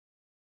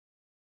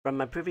From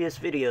my previous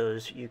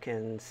videos, you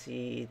can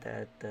see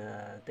that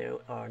there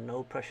are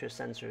no pressure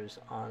sensors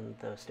on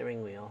the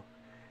steering wheel,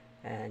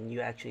 and you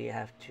actually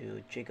have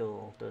to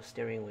jiggle the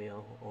steering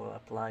wheel or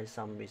apply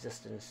some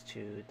resistance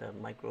to the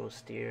micro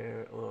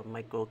steer or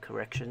micro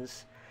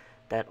corrections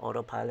that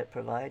Autopilot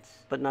provides,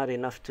 but not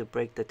enough to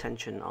break the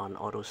tension on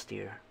auto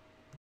steer.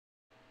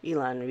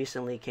 Elon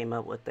recently came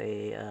up with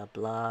a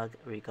blog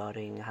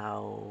regarding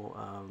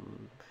how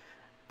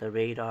the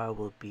radar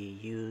will be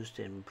used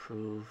to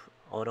improve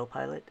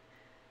Autopilot,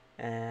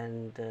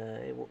 and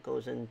it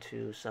goes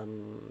into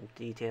some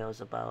details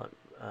about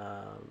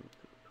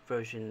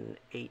version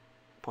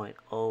 8.0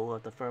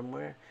 of the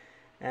firmware,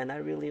 and I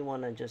really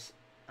want to just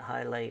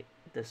highlight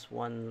this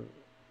one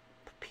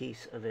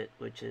piece of it,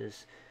 which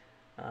is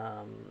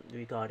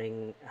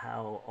regarding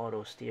how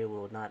auto steer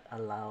will not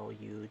allow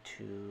you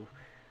to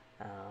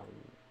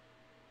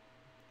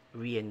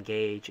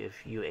re-engage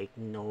if you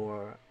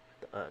ignore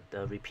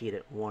the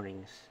repeated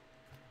warnings,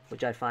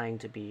 which I find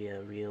to be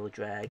a real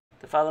drag.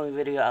 The following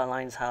video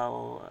outlines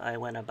how I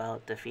went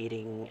about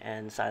defeating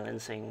and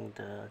silencing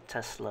the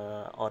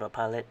Tesla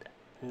Autopilot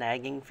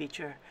nagging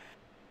feature.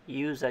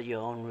 Use at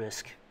your own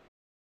risk.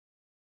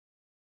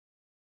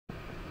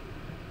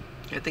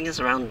 I think it's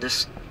around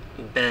this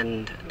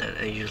bend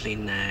that it usually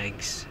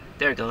nags.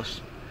 There it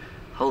goes.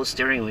 Hold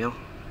steering wheel.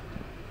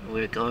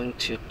 We're going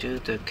to do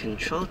the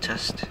control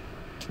test.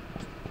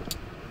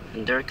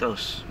 And there it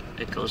goes.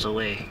 It goes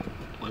away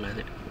when I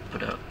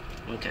put up.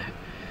 Okay.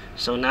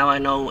 So now I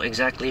know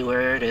exactly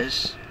where it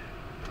is.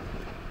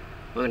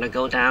 We're going to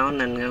go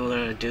down and then we're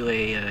going to do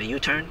a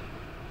U-turn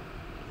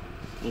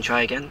and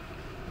try again.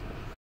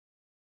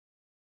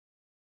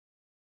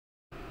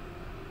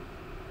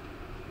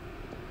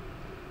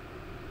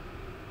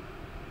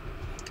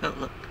 Oh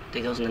look,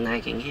 there goes the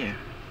nagging here.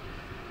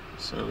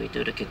 So we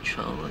do the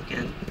control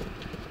again.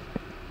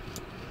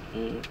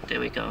 And there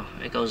we go.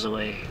 It goes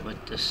away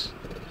with this.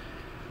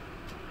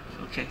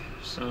 Okay,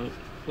 so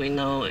we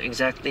know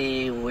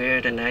exactly where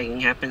the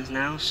nagging happens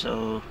now,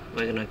 so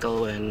we're gonna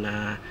go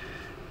and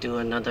do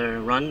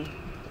another run,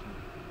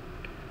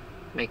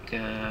 make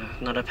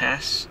another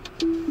pass,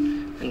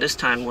 and this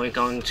time we're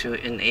going to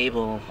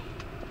enable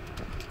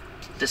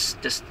this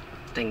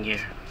thing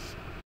here.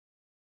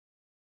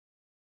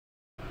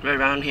 Right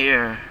around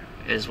here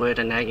is where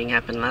the nagging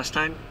happened last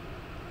time,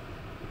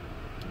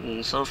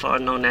 and so far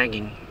no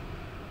nagging.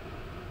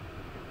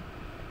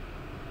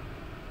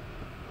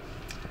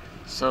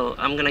 So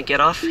I'm gonna get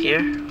off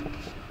here.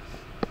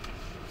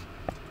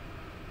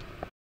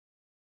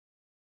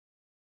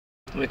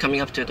 We're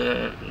coming up to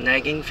the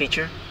nagging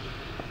feature.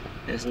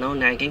 There's no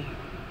nagging.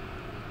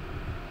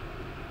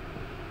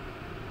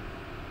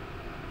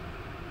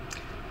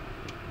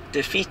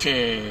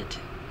 Defeated.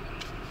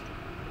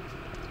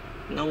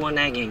 No more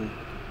nagging.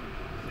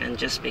 And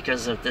just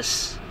because of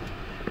this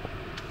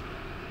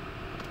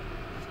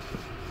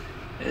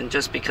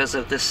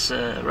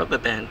rubber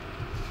band.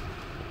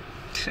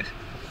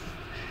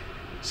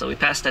 So we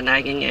passed the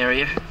nagging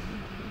area.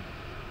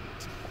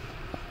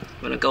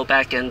 I'm gonna go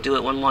back and do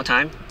it one more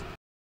time.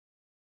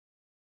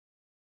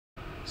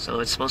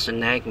 So it's supposed to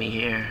nag me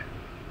here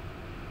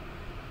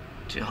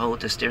to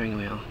hold the steering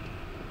wheel.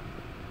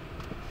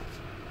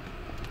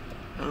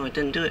 Oh, it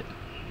didn't do it.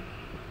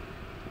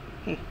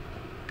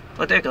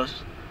 Oh, there it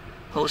goes.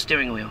 Hold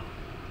steering wheel.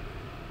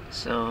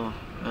 So,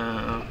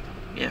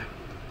 yeah.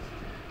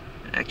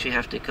 I actually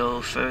have to go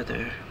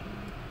further.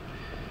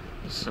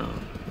 So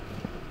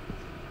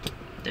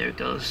there it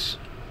goes.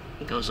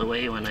 It goes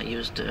away when I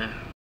use the...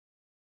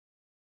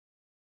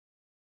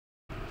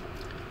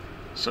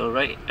 So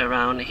right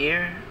around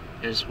here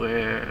is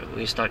where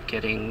we start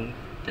getting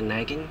the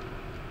nagging.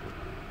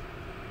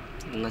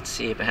 And let's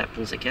see if it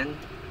happens again.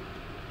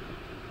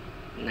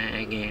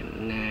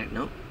 Nagging,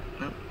 nope,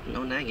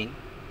 no nagging.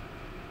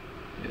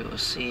 We will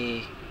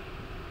see.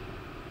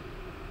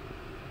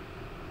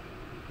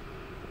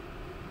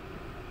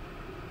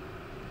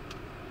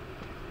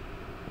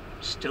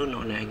 Still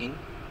no nagging.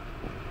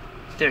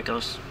 There it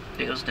goes.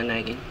 There goes the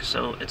nagging.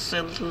 So it's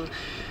a little,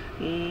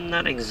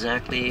 not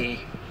exactly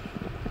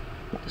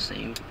the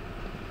same,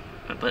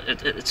 but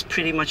it's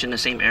pretty much in the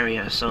same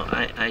area. So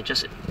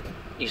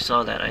you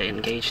saw that I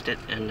engaged it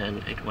and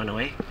then it went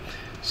away.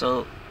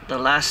 So the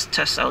last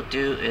test I'll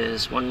do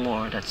is one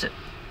more. That's it.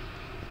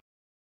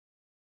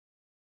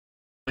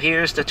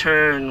 Here's the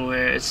turn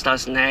where it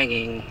starts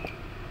nagging,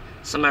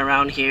 somewhere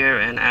around here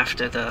and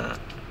after the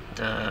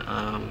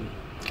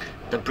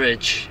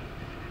bridge.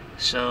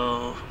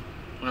 So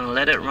I'm gonna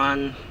let it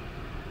run.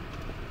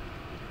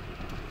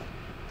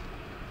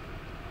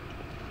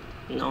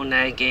 No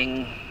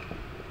nagging.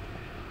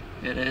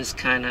 It is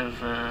kind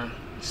of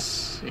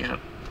yeah,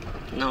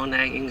 no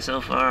nagging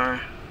so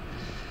far.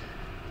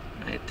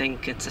 I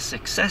think it's a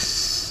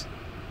success.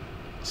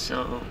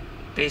 So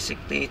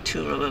basically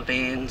 2 rubber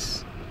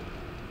bands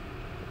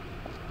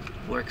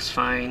works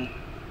fine.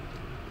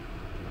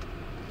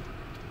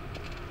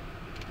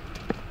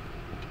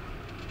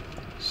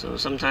 So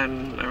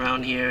sometime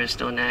around here it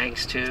still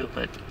nags too,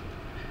 but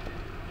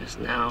it's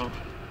now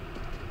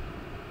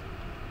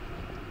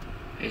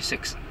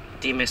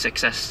deem a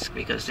success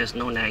because there's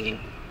no nagging.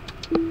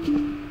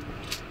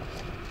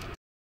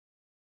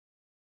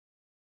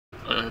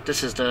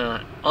 This is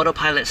the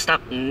Autopilot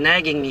stop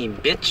nagging me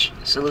bitch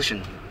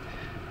solution.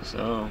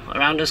 So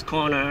around this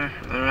corner,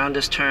 around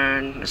this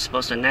turn, it's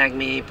supposed to nag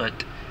me, but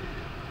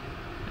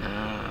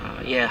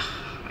yeah,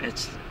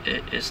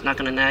 it's not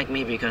gonna nag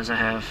me because I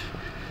have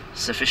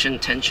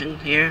sufficient tension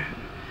here.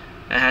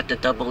 I had to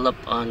double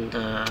up on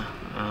the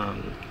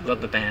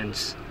rubber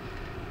bands.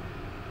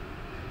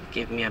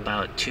 Give me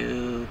about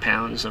 2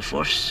 pounds of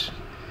force,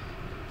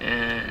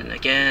 and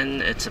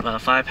again it's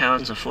about 5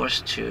 pounds of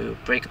force to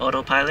brake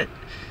autopilot,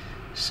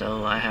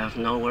 so I have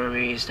no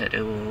worries that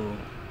it will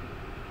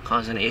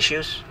cause any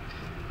issues.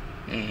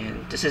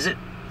 And this is it.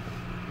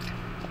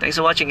 Thanks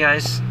for watching,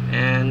 guys,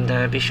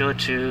 and be sure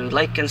to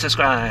like and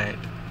subscribe.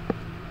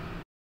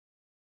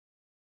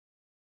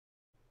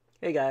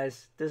 Hey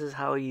guys, this is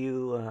how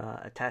you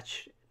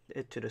attach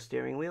it to the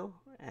steering wheel,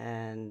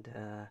 and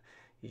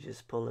you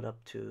just pull it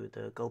up to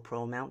the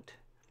GoPro mount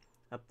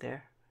up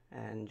there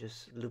and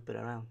just loop it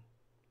around.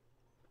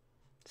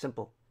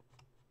 Simple.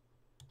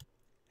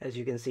 As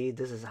you can see,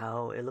 this is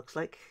how it looks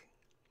like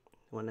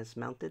when it's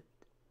mounted.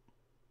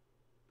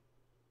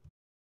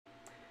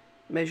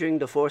 Measuring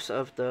the force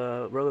of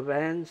the rubber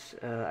bands,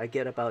 I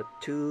get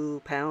about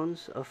 2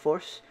 pounds of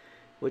force,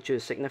 which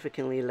is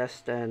significantly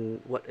less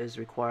than what is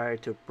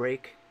required to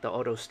brake the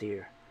auto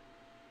steer.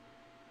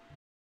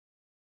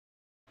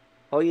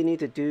 All you need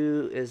to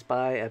do is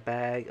buy a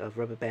bag of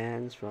rubber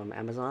bands from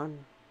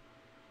Amazon,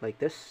 like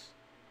this,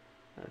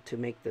 to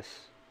make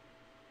this.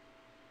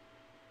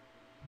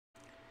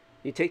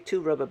 You take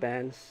 2 rubber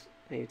bands,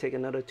 and you take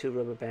another 2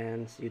 rubber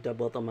bands, you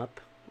double them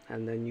up,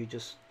 and then you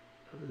just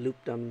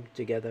loop them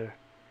together,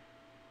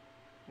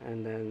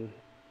 and then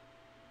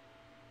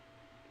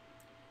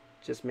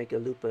just make a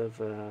loop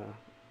of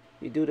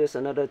you do this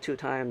another 2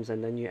 times,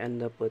 and then you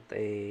end up with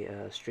a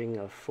string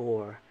of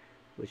 4,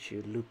 which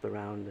you loop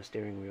around the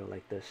steering wheel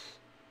like this.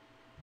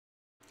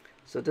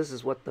 So this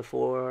is what the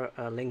 4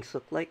 links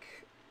look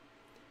like,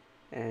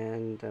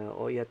 and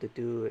all you have to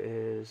do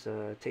is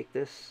take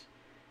this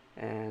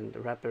and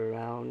wrap it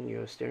around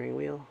your steering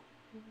wheel,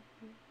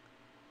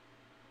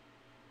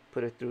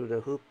 put it through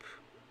the hoop,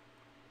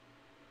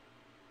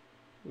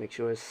 make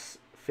sure it's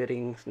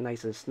fitting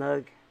nice and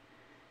snug.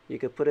 You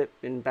could put it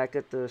in back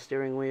at the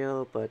steering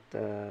wheel, but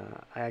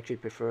I actually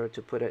prefer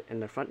to put it in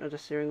the front of the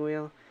steering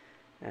wheel,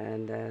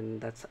 and then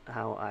that's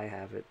how I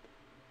have it,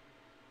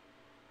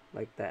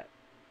 like that.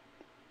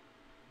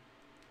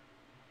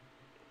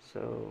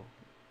 So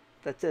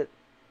that's it.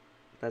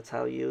 That's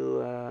how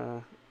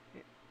you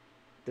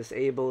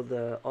disable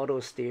the auto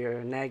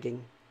steer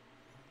nagging.